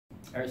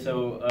All right,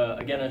 so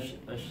again,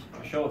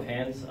 a show of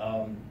hands.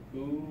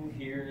 Who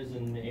here is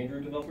an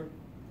Android developer?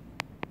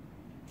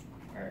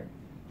 All right,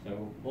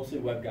 so mostly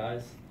web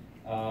guys.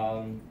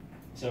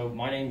 So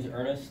my name's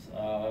Ernest.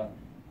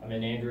 I'm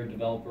an Android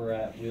developer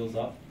at Wheels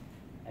Up,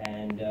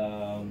 and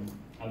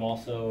I'm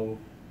also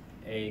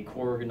a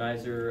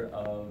co-organizer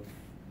of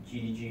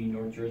GDG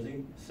North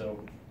Jersey.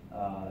 So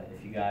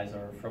if you guys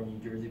are from New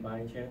Jersey by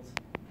any chance,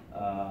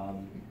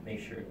 make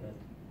sure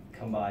to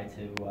come by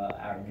to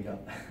our meetup.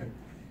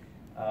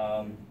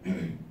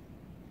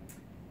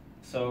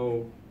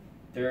 So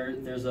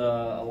there's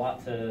a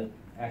lot to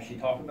actually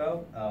talk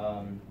about.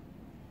 I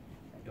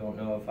don't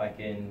know if I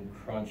can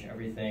crunch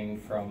everything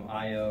from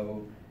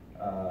I/O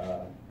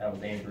that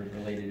was Android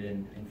related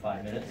in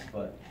 5 minutes,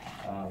 but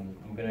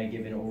I'm going to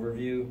give an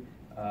overview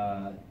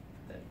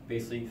that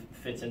basically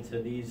fits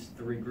into these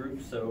 3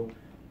 groups. So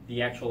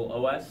the actual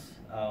OS,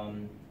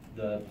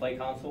 the play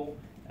console,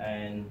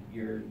 and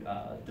your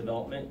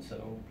development,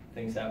 so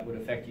things that would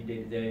affect you day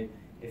to day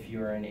if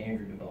you're an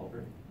Android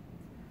developer.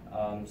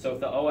 So if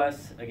the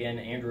OS, again,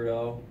 Android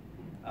O,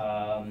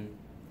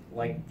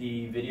 like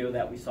the video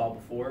that we saw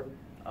before,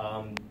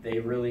 they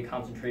really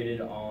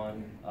concentrated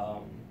on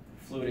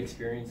fluid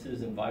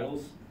experiences and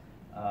vitals.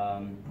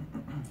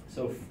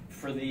 So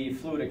for the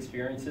fluid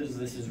experiences,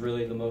 this is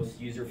really the most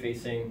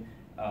user-facing,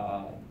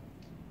 I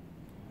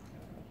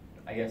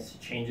guess,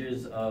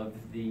 changes of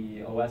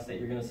the OS that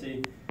you're going to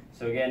see.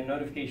 So again,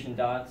 notification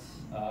dots,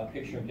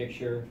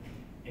 picture-in-picture,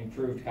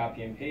 improved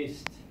copy and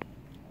paste,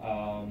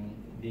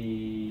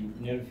 the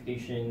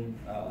notification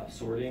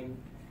sorting,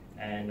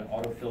 and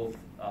autofill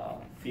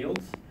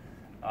fields.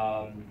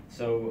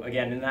 So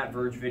again, in that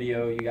Verge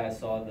video, you guys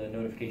saw the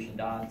notification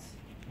dots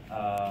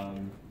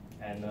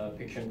and the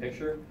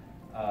picture-in-picture.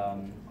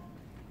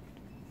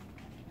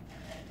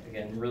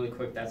 Again, really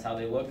quick, that's how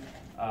they look.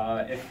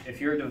 If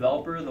you're a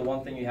developer, the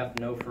one thing you have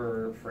to know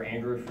for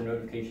Android for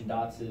notification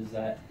dots is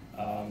that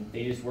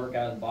they just work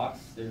out of the box.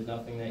 There's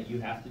nothing that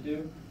you have to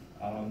do.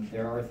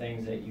 There are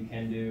things that you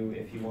can do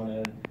if you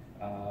want to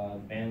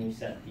manually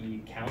set the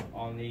count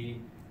on the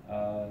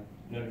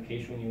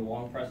notification when you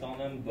long press on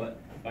them, but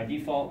by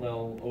default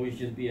they'll always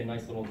just be a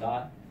nice little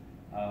dot.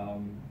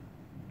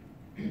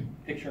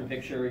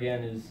 Picture-in-picture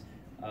again is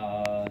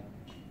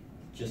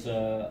just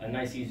a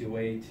nice easy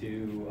way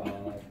to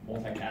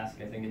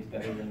multitask. I think it's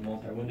better than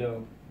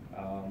multi-window,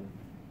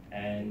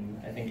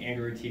 and I think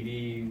Android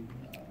TV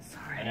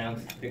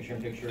announced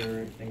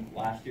picture-in-picture I think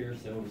last year,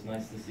 so it was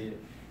nice to see it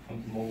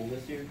come to mobile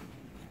this year.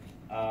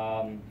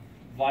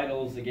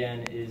 Vitals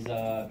again is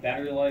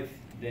battery life.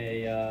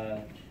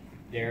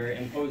 They're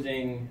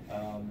imposing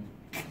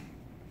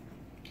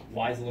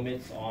wise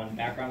limits on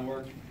background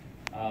work.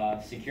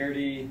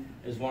 Security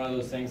is one of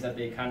those things that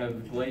they kind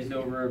of glazed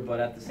over, but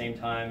at the same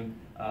time,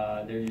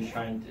 they're just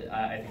trying to,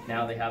 I think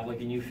now they have like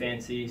a new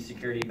fancy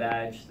security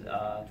badge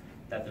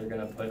that they're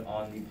going to put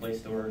on the Play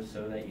Store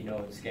so that you know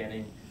it's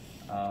scanning.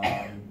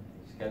 As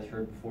you guys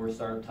heard before,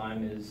 startup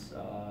time is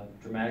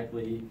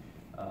dramatically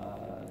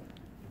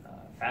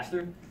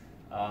faster.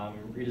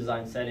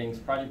 Redesigned settings.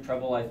 Project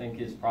Treble, I think,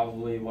 is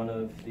probably one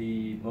of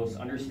the most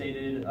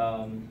understated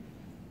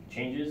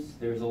changes.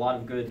 There's a lot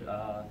of good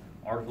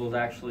articles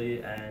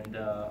actually, and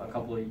a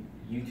couple of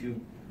YouTube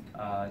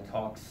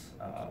talks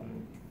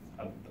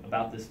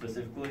about this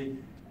specifically.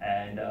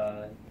 And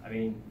I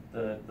mean,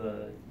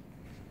 the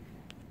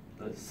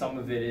sum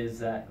of it is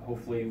that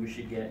hopefully we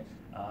should get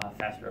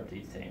faster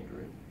updates to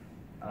Android.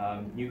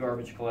 New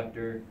garbage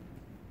collector,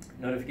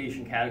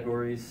 notification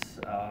categories.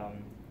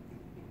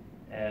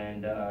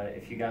 And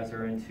if you guys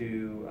are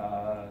into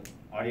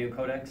audio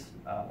codecs,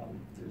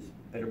 there's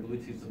better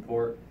Bluetooth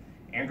support.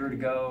 Android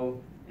Go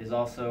is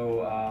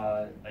also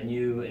a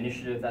new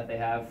initiative that they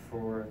have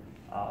for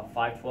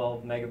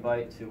 512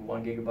 megabyte to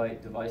 1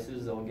 gigabyte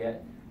devices. They'll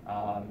get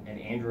an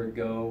Android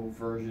Go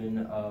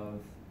version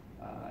of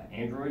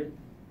Android,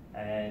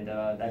 and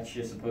that's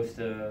just supposed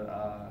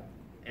to,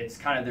 it's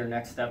kind of their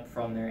next step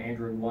from their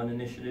Android One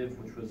initiative,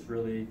 which was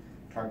really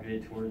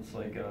targeted towards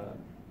like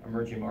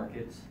emerging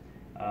markets.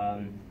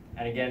 And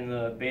again,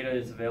 the beta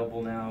is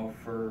available now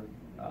for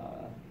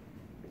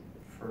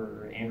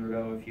Android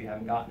O. If you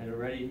haven't gotten it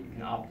already, you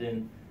can opt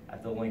in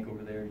at the link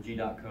over there,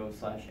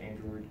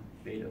 g.co/Android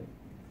beta.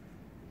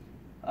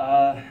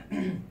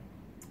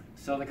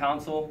 So the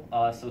console,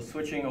 so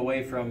switching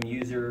away from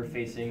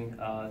user-facing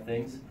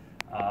things,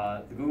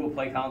 the Google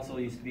Play console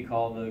used to be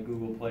called the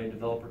Google Play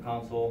Developer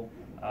Console.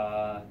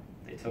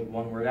 They took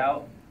one word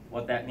out.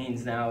 What that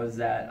means now is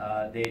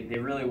that they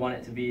really want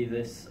it to be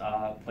this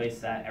place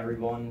that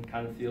everyone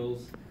kind of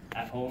feels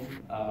at home.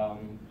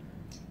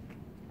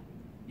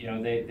 You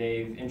know,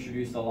 they've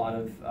introduced a lot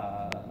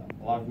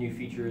of new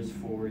features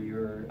for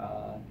your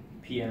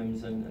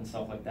PMs and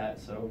stuff like that.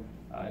 So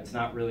it's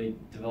not really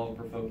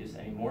developer focused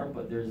anymore,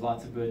 but there's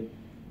lots of good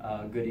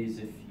goodies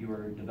if you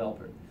are a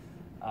developer.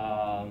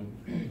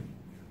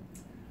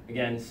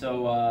 Again,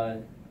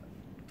 so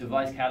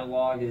device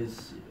catalog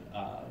is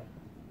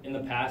in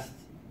the past.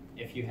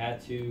 If you had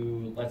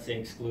to, let's say,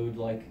 exclude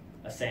like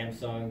a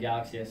Samsung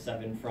Galaxy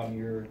S7 from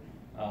your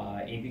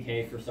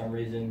APK for some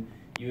reason,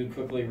 you would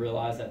quickly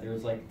realize that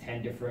there's like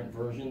 10 different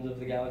versions of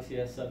the Galaxy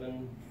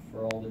S7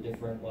 for all the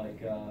different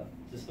like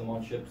system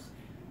on chips.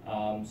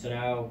 So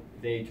now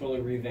they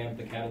totally revamped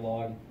the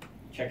catalog.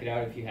 Check it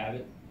out if you have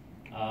it.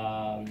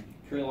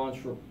 Pre-launch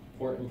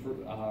report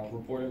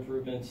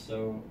improvements.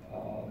 So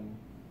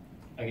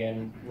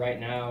again, right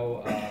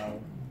now,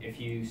 if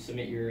you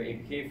submit your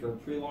APK for a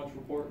pre-launch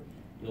report,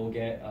 you'll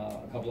get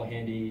a couple of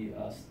handy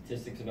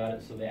statistics about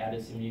it. So they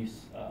added some new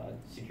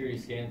security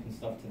scans and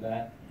stuff to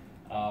that,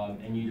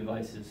 and new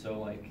devices. So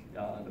like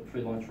the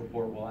pre-launch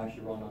report will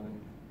actually run on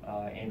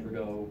an Android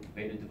O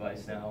beta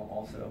device now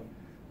also.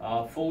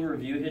 Full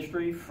review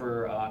history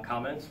for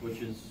comments,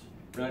 which is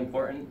really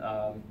important.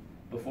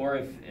 Before,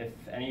 if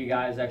any of you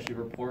guys actually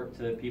report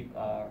to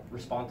people,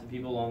 respond to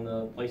people on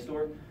the Play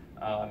Store,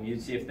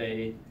 you'd see if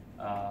they,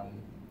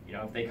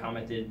 if they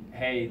commented,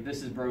 "Hey,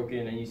 this is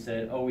broken," and you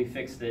said, "Oh, we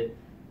fixed it,"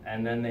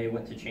 and then they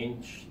went to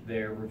change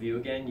their review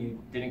again,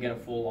 you didn't get a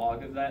full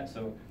log of that.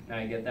 So now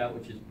you get that,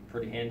 which is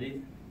pretty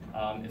handy.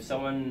 If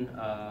someone,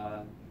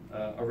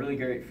 a really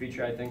great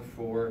feature I think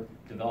for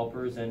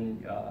developers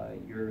and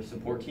your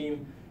support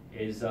team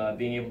is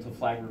being able to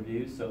flag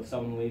reviews. So if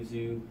someone leaves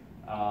you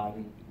a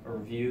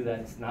review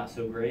that's not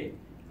so great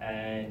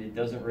and it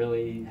doesn't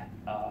really,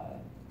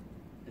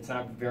 it's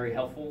not very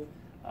helpful,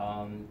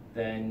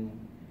 then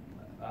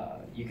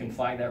you can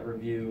flag that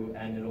review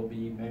and it'll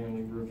be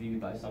manually reviewed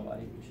by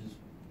somebody, which is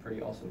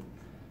pretty awesome.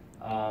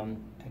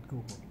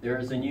 There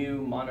is a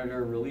new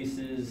monitor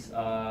releases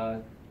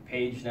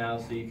page now,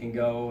 so you can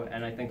go,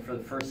 and I think for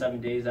the first 7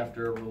 days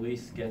after a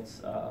release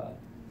gets,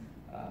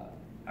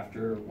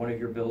 after one of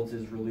your builds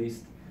is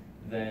released,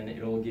 then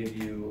it'll give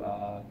you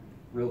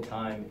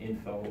real-time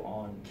info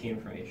on key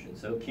information.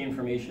 So key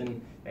information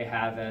they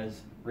have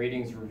as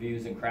ratings,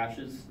 reviews, and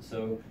crashes.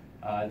 So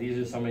these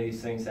are some of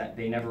these things that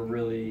they never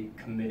really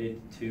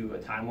committed to a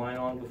timeline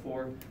on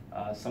before.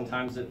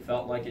 Sometimes it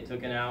felt like it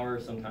took an hour,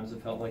 sometimes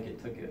it felt like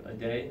it took a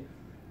day.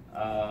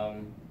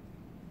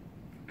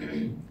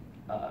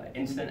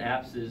 Instant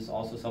apps is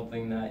also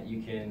something that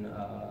you can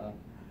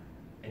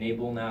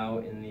enable now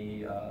in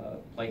the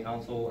Play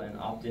console and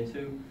opt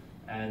into.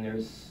 And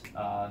there's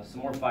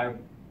some more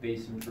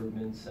Firebase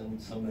improvements and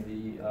some of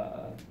the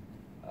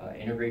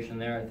integration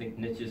there. I think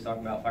Nitya is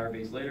talking about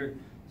Firebase later,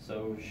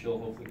 so she'll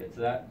hopefully get to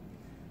that.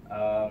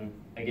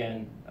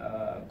 Again,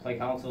 Play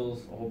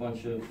consoles, a whole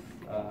bunch of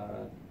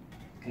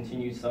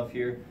continued stuff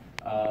here.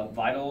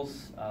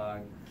 Vitals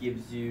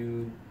gives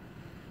you,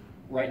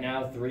 right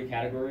now, 3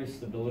 categories: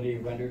 stability,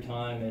 render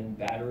time, and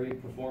battery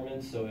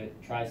performance. So it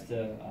tries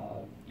to,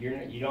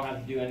 you don't have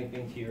to do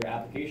anything to your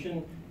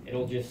application.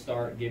 It'll just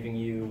start giving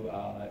you,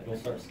 it'll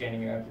start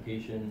scanning your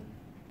application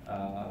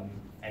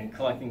and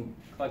collecting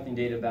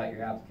data about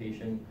your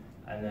application.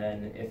 And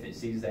then if it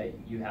sees that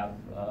you have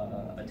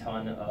a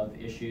ton of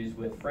issues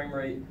with frame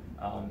rate,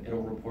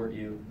 it'll report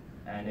you.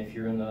 And if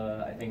you're in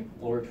the, I think,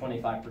 lower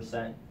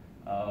 25%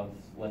 of,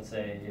 let's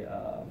say,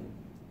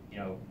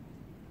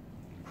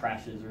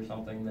 crashes or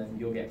something, then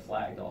you'll get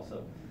flagged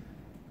also.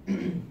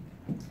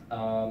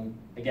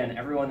 Again,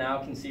 everyone now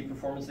can see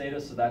performance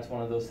data, so that's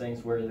one of those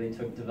things where they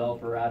took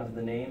developer out of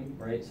the name,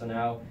 right? So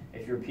now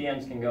if your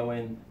PMs can go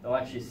in, they'll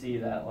actually see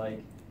that,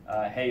 like,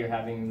 hey, you're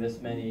having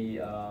this many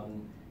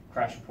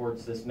crash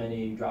reports, this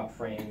many drop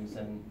frames,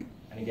 and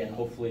again,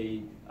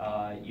 hopefully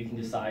you can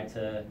decide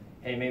to,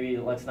 hey, maybe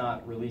let's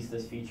not release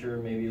this feature,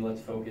 maybe let's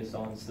focus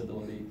on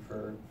stability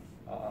for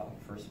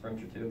a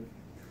sprint or 2.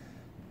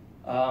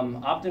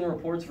 Opt-in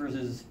reports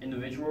versus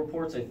individual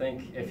reports. I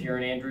think if you're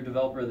an Android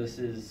developer, this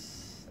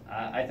is,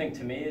 I think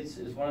to me, is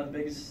one of the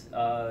biggest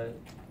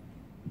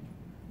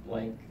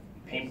like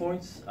pain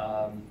points.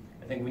 I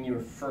think when you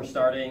were first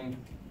starting,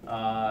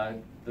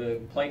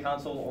 the Play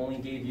console only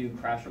gave you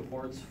crash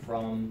reports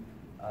from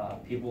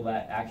people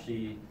that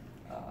actually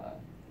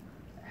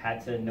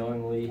had to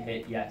knowingly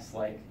hit yes,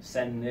 like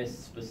send this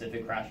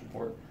specific crash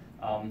report.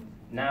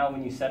 Now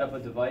when you set up a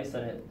device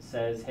and it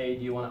says, hey,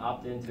 do you want to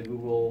opt into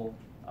Google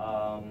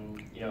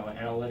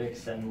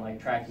analytics and like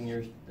tracking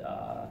your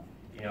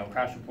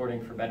crash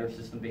reporting for better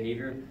system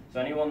behavior. So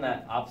anyone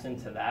that opts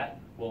into that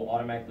will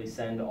automatically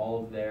send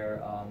all of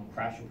their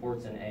crash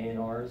reports and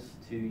ANRs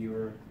to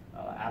your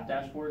app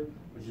dashboard,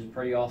 which is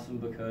pretty awesome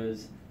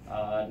because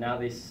now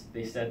they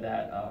said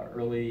that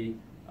early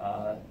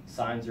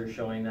signs are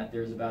showing that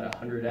there's about a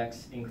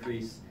 100x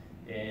increase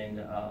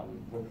in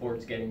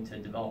reports getting to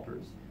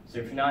developers. So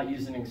if you're not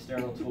using an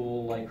external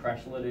tool like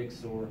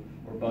Crashlytics or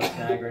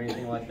Bugsnag or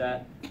anything like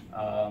that,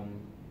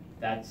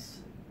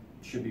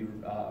 should be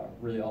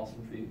really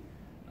awesome for you.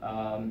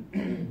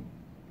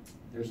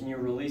 There's a new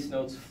release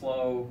notes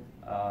flow.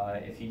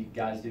 If you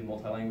guys do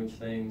multi-language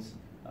things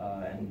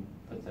and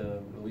put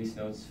the release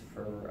notes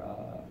for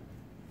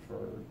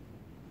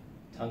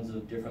tons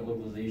of different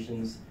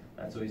localizations,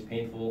 that's always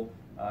painful.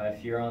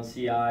 If you're on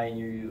CI and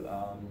you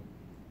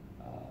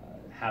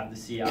have the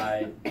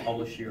CI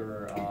publish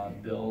your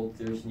build,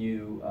 there's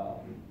new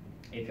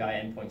API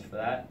endpoints for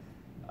that.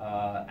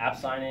 App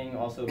signing,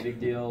 also a big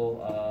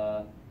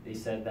deal. They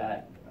said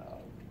that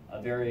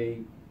a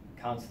very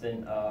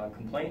constant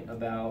complaint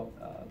about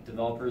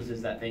developers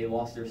is that they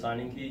lost their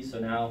signing key. So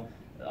now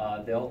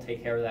they'll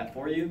take care of that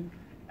for you.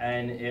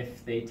 And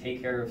if they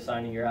take care of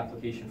signing your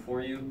application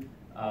for you,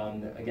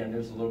 again,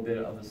 there's a little bit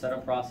of a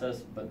setup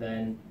process, but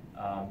then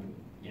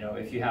you know,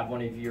 if you have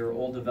one of your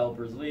old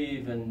developers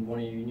leave and one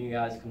of your new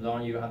guys comes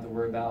on, you don't have to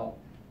worry about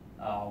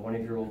one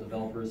of your old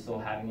developers still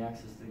having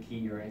access to the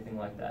key or anything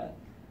like that.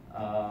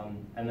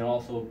 And then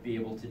also be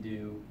able to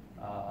do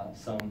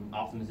some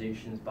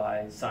optimizations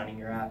by signing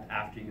your app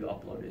after you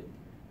upload it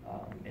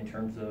in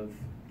terms of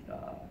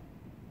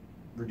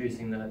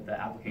reducing the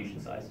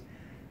application size.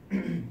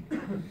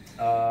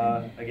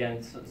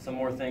 Again, some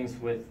more things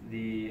with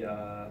the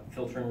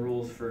filtering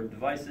rules for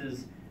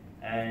devices,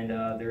 and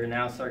they're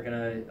now start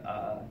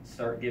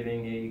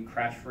giving a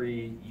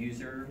crash-free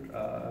user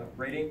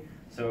rating.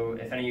 So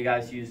if any of you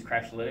guys use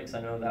Crashlytics,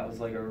 I know that was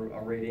like a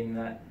rating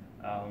that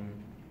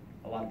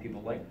a lot of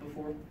people liked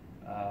before,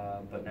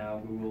 but now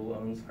Google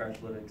owns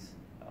Crashlytics,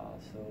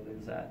 so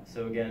there's that.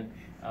 So again,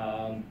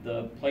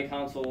 the Play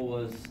console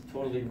was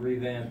totally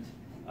revamped.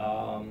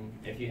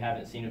 If you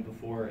haven't seen it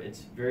before,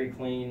 it's very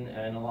clean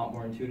and a lot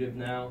more intuitive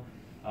now.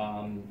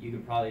 You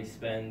could probably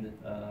spend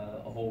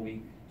a whole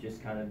week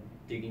just kind of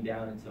digging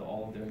down into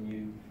all of their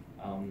new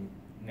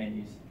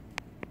menus.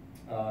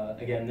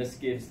 Again, this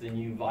gives the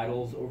new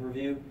vitals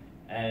overview,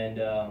 and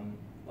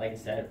like I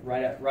said,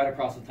 right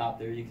across the top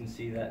there, you can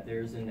see that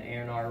there's an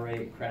ANR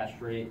rate, crash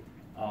rate,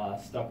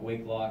 stuck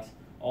wake locks,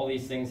 all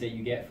these things that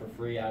you get for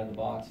free out of the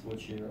box,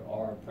 which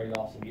are pretty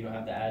awesome. You don't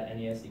have to add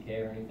any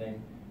SDK or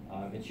anything.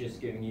 It's just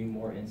giving you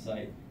more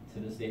insight to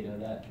this data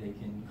that they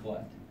can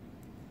collect.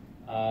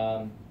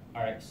 All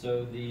right,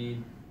 so the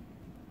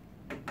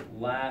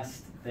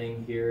last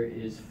thing here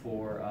is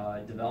for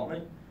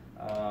development.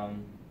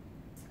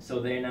 So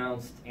they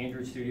announced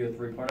Android Studio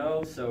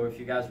 3.0. So if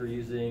you guys were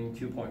using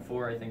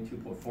 2.4, I think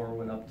 2.4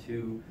 went up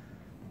to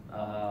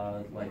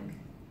like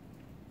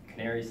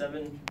Canary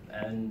 7,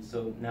 and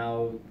so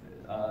now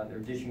they're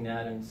ditching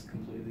that and it's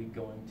completely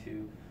going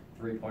to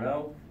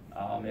 3.0.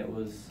 It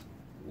was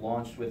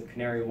launched with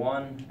Canary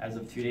 1 as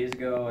of 2 days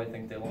ago. I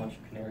think they launched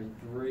Canary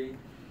 3.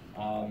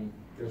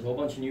 There's a whole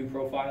bunch of new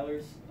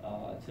profilers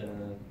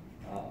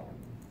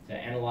to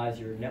analyze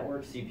your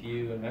network,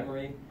 CPU, and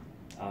memory.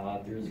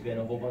 There's been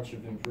a whole bunch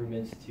of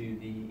improvements to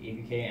the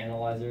APK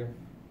analyzer.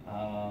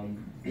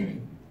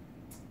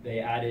 They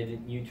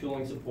added new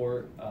tooling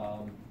support.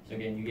 So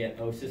again, you get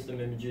O system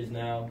images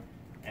now,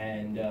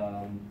 and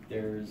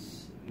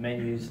there's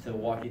menus to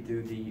walk you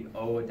through the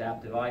O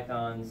adaptive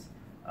icons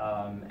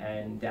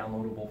and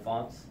downloadable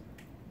fonts.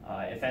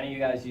 If any of you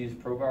guys use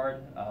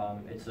ProGuard,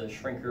 it's a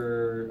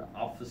shrinker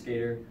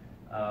obfuscator.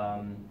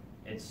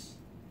 It's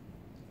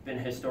been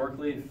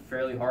historically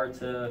fairly hard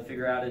to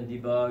figure out and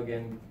debug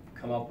and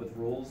come up with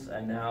rules,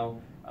 and now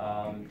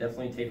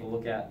definitely take a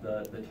look at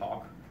the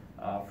talk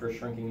for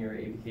shrinking your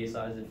APK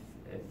size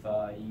if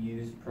you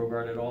use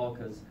ProGuard at all,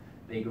 because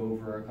they go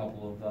over a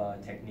couple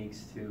of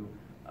techniques to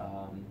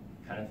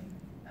kind of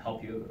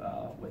help you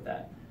with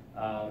that.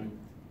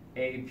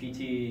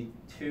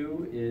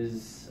 APT2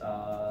 is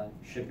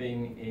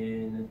shipping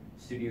in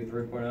Studio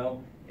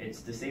 3.0.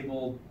 It's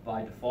disabled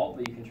by default,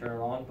 but you can turn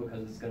it on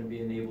because it's going to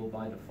be enabled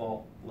by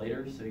default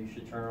later, so you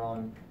should turn it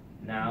on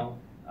now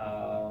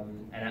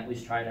and at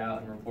least try it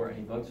out and report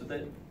any bugs with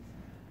it.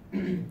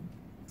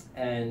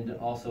 And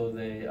also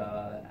they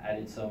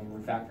added some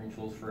refactoring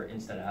tools for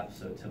instant apps,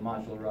 so to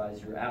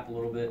modularize your app a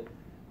little bit.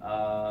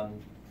 A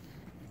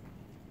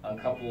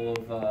couple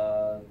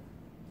of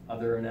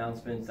other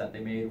announcements that they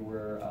made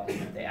were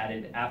they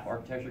added app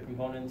architecture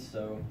components,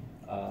 so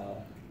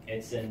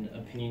it's an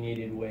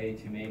opinionated way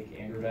to make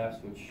Android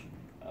apps, which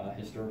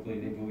historically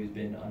they've always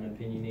been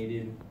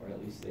unopinionated, or at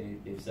least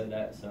they've said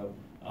that. So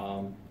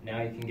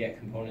now you can get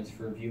components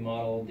for view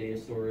model, data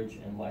storage,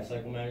 and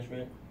lifecycle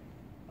management.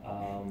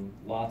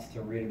 Lots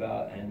to read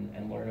about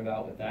and learn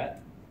about with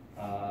that.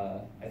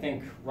 I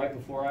think right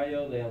before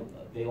I/O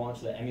they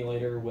launched the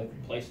emulator with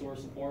Play Store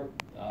support.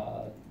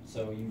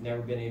 So you've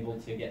never been able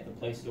to get the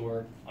Play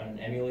Store on an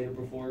emulator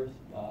before,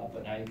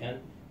 but now you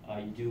can.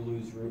 You do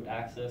lose root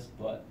access,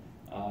 but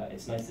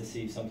it's nice to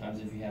see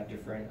sometimes if you have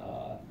different,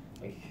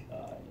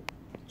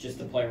 just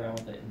to play around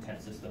with the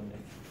intent system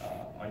if,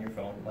 on your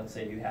phone. Let's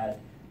say you had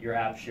your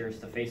app shares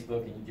to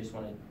Facebook and you just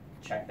want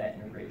to check that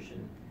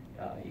integration,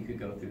 you could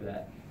go through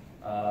that.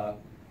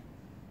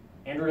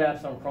 Android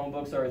apps on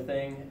Chromebooks are a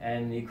thing,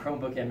 and the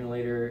Chromebook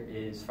emulator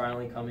is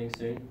finally coming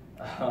soon.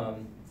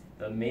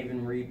 The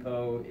Maven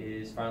repo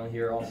is finally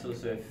here also,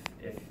 so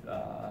if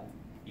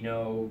you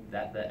know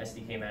that the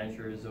SDK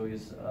manager is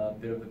always a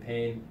bit of a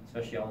pain,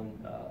 especially on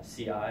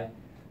CI.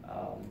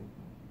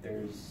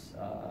 There's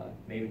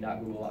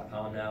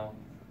maven.google.com now.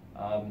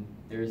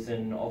 There's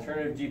an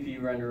alternative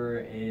GPU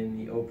renderer in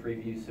the O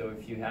preview, so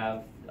if you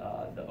have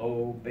the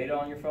O beta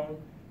on your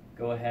phone,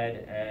 go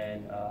ahead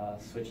and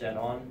switch that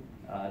on.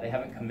 They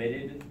haven't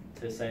committed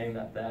to saying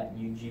that that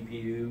new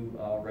GPU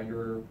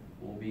renderer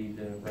will be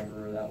the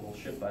renderer that will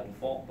ship by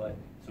default, but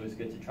it's always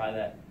good to try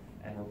that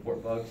and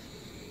report bugs.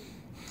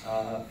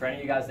 For any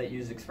of you guys that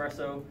use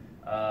Espresso,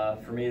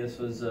 For me, this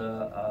was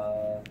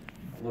a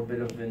little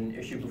bit of an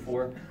issue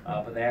before,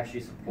 but they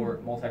actually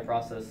support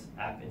multi-process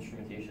app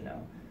instrumentation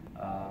now.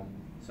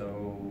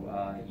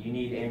 So you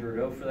need Android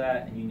O for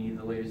that, and you need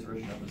the latest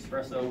version of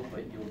Espresso,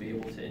 but you'll be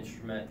able to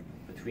instrument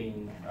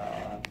between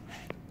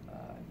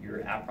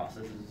your app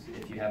processes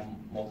if you have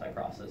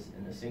multi-process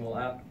in a single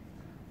app.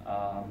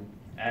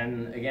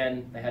 And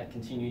again, they had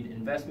continued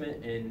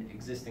investment in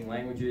existing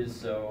languages,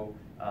 so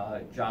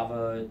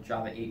Java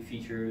 8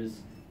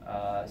 features,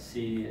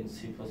 C and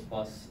C++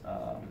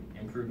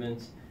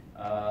 improvements.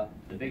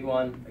 The big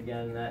one,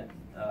 again, that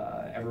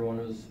everyone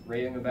was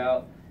raving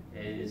about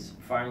is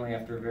finally,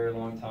 after a very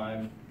long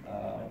time,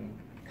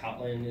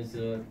 Kotlin is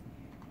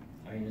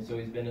it's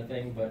always been a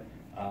thing, but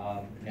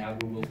now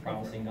Google's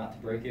promising not to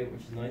break it,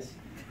 which is nice.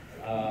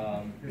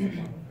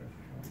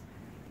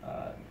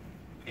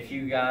 If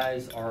you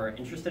guys are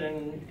interested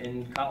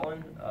in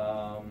Kotlin,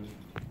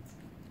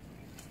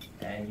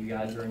 and you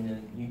guys are in the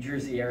New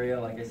Jersey area,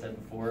 like I said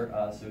before,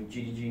 so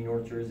GDG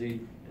North Jersey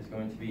is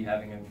going to be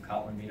having a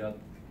Kotlin meetup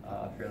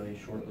fairly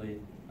shortly.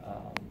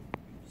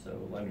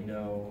 So let me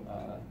know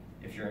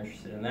if you're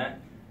interested in that.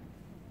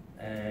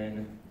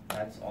 And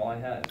that's all I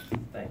have.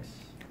 Thanks.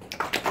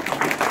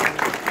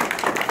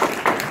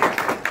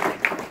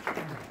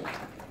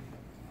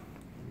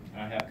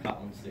 I have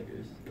Kotlin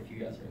stickers if you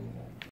guys are in that.